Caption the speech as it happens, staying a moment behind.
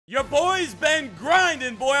Your boy's been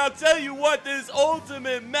grinding, boy. I'll tell you what, this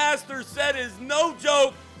Ultimate Master set is no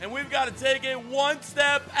joke, and we've got to take it one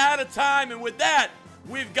step at a time, and with that,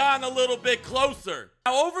 we've gotten a little bit closer.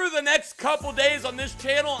 Now, over the next couple days on this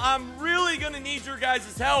channel, I'm really going to need your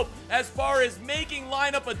guys' help as far as making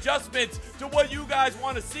lineup adjustments to what you guys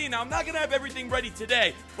want to see. Now, I'm not going to have everything ready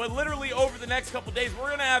today, but literally over the next couple days, we're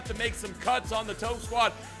going to have to make some cuts on the Toke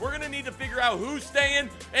squad. We're going to need to figure out who's staying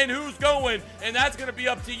and who's going, and that's going to be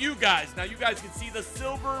up to you guys. Now, you guys can see the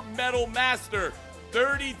Silver Medal Master,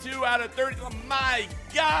 32 out of 30. Oh, my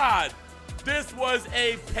God. This was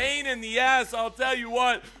a pain in the ass, I'll tell you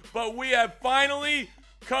what, but we have finally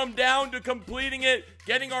come down to completing it,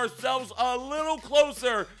 getting ourselves a little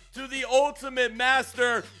closer to the Ultimate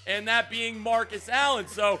Master, and that being Marcus Allen.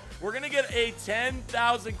 So we're going to get a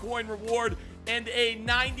 10,000 coin reward and a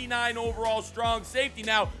 99 overall strong safety.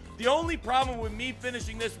 Now, the only problem with me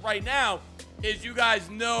finishing this right now is you guys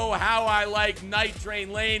know how I like Night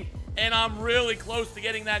Train Lane, and I'm really close to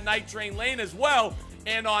getting that Night Train Lane as well.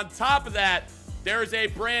 And on top of that, there's a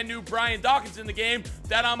brand new Brian Dawkins in the game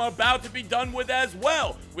that I'm about to be done with as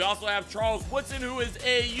well. We also have Charles Woodson, who is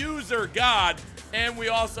a user god, and we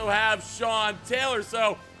also have Sean Taylor.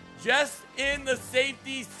 So just in the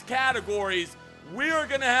safety categories, we are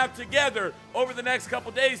going to have together over the next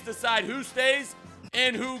couple days decide who stays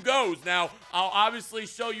and who goes. Now, I'll obviously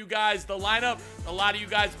show you guys the lineup. A lot of you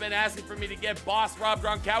guys have been asking for me to get Boss Rob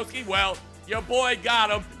Gronkowski. Well, your boy got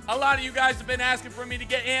him. A lot of you guys have been asking for me to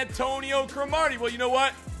get Antonio Cromartie. Well, you know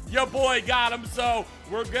what? Your boy got him. So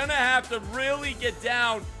we're going to have to really get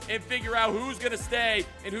down and figure out who's going to stay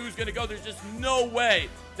and who's going to go. There's just no way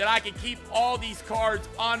that I can keep all these cards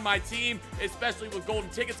on my team, especially with golden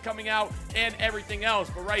tickets coming out and everything else.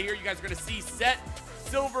 But right here, you guys are going to see set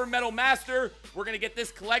Silver Medal Master. We're going to get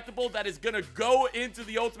this collectible that is going to go into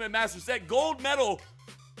the Ultimate Master set. Gold medal.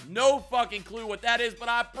 No fucking clue what that is, but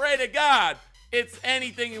I pray to God it's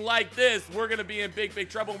anything like this. We're going to be in big, big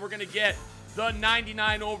trouble, and we're going to get the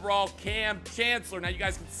 99 overall Cam Chancellor. Now, you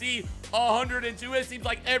guys can see 102. It seems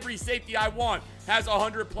like every safety I want has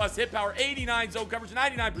 100 plus hit power, 89 zone coverage,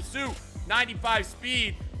 99 pursuit, 95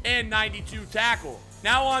 speed, and 92 tackle.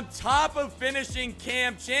 Now, on top of finishing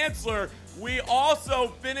Cam Chancellor, we also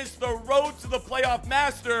finished the road to the playoff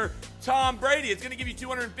master, Tom Brady. It's going to give you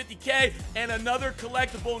 250K and another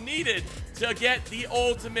collectible needed to get the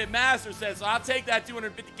Ultimate Master set. So I'll take that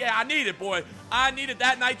 250K. I need it, boy. I needed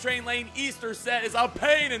that Night Train Lane Easter set. Is a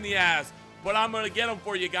pain in the ass, but I'm going to get them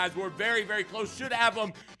for you guys. We're very, very close. Should have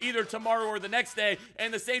them either tomorrow or the next day.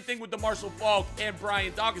 And the same thing with the Marshall Faulk and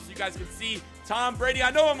Brian Dawkins. So you guys can see Tom Brady. I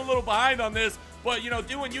know I'm a little behind on this, but, you know,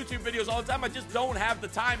 doing YouTube videos all the time, I just don't have the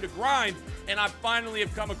time to grind, and I finally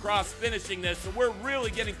have come across finishing this. So we're really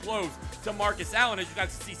getting close to Marcus Allen. As you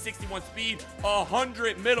guys can see, 61 speed,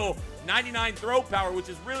 100 middle, 99 throw power, which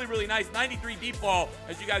is really, really nice, 93 deep ball.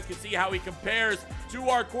 As you guys can see how he compares to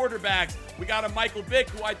our quarterbacks. We got a Michael Vick,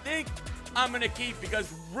 who I think I'm going to keep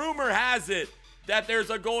because rumor has it that there's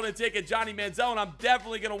a golden ticket, Johnny Manziel, and I'm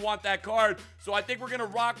definitely going to want that card. So I think we're going to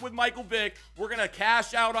rock with Michael Vick. We're going to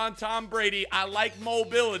cash out on Tom Brady. I like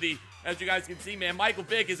mobility. As you guys can see, man, Michael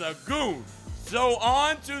Vick is a goon. So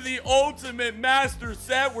on to the Ultimate Master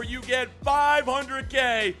set where you get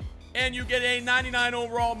 500K and you get a 99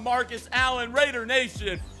 overall Marcus Allen Raider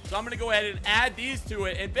Nation. So I'm going to go ahead and add these to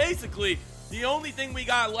it. And basically, the only thing we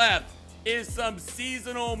got left is some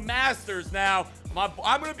seasonal masters. Now,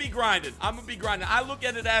 I'm going to be grinding. I look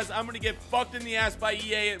at it as I'm going to get fucked in the ass by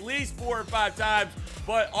EA at least 4 or 5 times,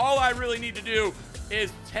 but all I really need to do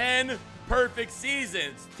is 10 perfect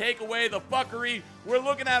seasons. Take away the fuckery. We're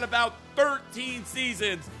looking at about 13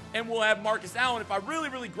 seasons, and we'll have Marcus Allen. If I really,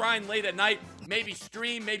 really grind late at night, maybe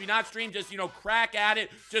stream, maybe not stream, just, you know, crack at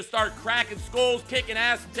it, just start cracking skulls, kicking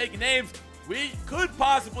ass, and taking names, we could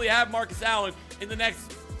possibly have Marcus Allen in the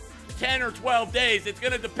next 10 or 12 days. It's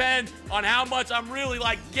going to depend on how much I'm really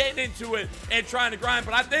like getting into it and trying to grind.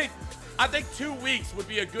 But I think 2 weeks would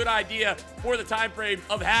be a good idea for the time frame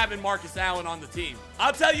of having Marcus Allen on the team.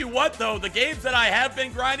 I'll tell you what, though, the games that I have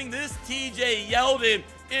been grinding, this TJ Yeldon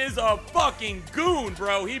is a fucking goon,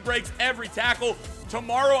 bro. He breaks every tackle.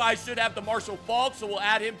 Tomorrow, I should have the Marshall Faulk, so we'll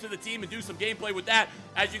add him to the team and do some gameplay with that.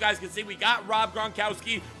 As you guys can see, we got Rob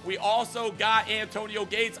Gronkowski. We also got Antonio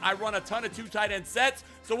Gates. I run a ton of 2 tight end sets,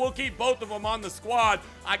 so we'll keep both of them on the squad.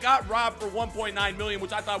 I got Rob for 1.9 million,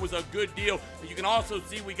 which I thought was a good deal. But you can also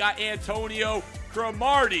see we got Antonio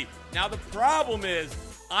Cromartie. Now, the problem is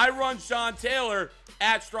I run Sean Taylor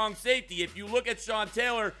at strong safety. If you look at Sean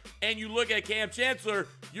Taylor and you look at Cam Chancellor,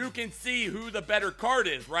 you can see who the better card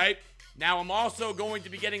is, right? Now, I'm also going to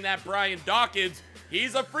be getting that Brian Dawkins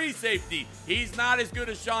He's a free safety. He's not as good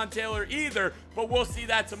as Sean Taylor either, but we'll see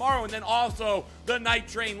that tomorrow. And then also the Night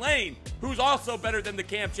Train Lane, who's also better than the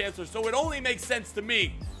Cam Chancellor. So it only makes sense to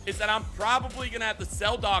me is that I'm probably going to have to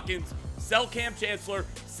sell Dawkins, sell Cam Chancellor,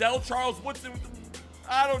 sell Charles Woodson.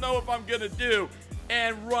 I don't know if I'm going to do.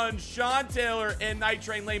 And run Sean Taylor and Night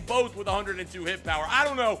Train Lane both with 102 hit power. I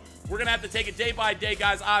don't know. We're going to have to take it day by day,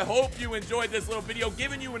 guys. I hope you enjoyed this little video,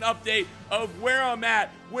 giving you an update of where I'm at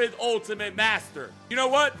with Ultimate Master. You know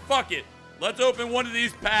what? Fuck it. Let's open one of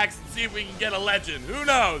these packs and see if we can get a legend. Who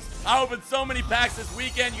knows? I opened so many packs this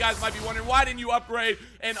weekend. You guys might be wondering, why didn't you upgrade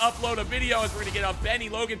and upload a video as we're going to get a Benny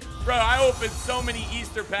Logan? Bro, I opened so many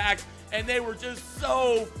Easter packs, and they were just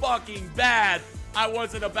so fucking bad. I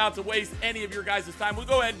wasn't about to waste any of your guys' time. We'll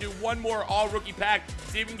go ahead and do one more all-rookie pack.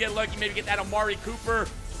 See if we can get lucky. Maybe get that Amari Cooper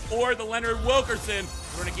or the Leonard Wilkerson.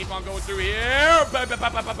 We're going to keep on going through here.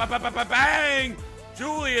 Bang!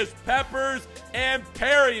 Julius Peppers and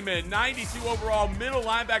Perryman. 92 overall middle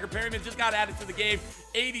linebacker. Perryman just got added to the game.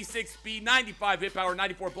 86 speed, 95 hit power,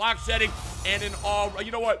 94 block shedding, and an all...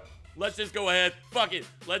 You know what? Let's just go ahead. Fuck it.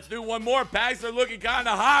 Let's do one more. Packs are looking kind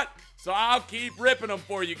of hot, so I'll keep ripping them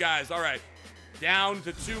for you guys. All right. Down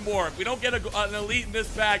to 2 more. If we don't get an elite in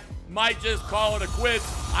this pack, might just call it a quit.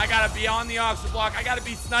 I gotta be on the auction block. I gotta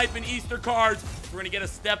be sniping Easter cards. We're gonna get a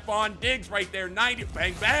Stephon Diggs right there. 90,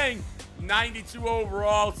 bang, bang. 92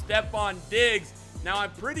 overall, Stephon Diggs. Now, I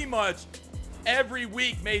pretty much every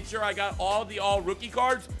week made sure I got all the all-rookie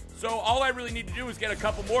cards. So all I really need to do is get a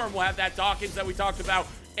couple more, and we'll have that Dawkins that we talked about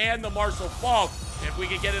and the Marshall Faulk. If we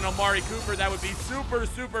could get an Amari Cooper, that would be super,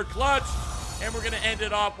 super clutch. And we're going to end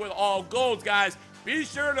it off with all golds, guys. Be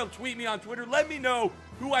sure to tweet me on Twitter. Let me know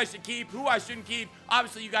who I should keep, who I shouldn't keep.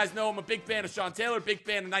 Obviously, you guys know I'm a big fan of Sean Taylor, big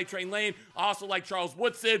fan of Night Train Lane. I also like Charles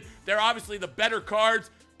Woodson. They're obviously the better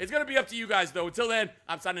cards. It's going to be up to you guys, though. Until then,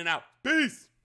 I'm signing out. Peace.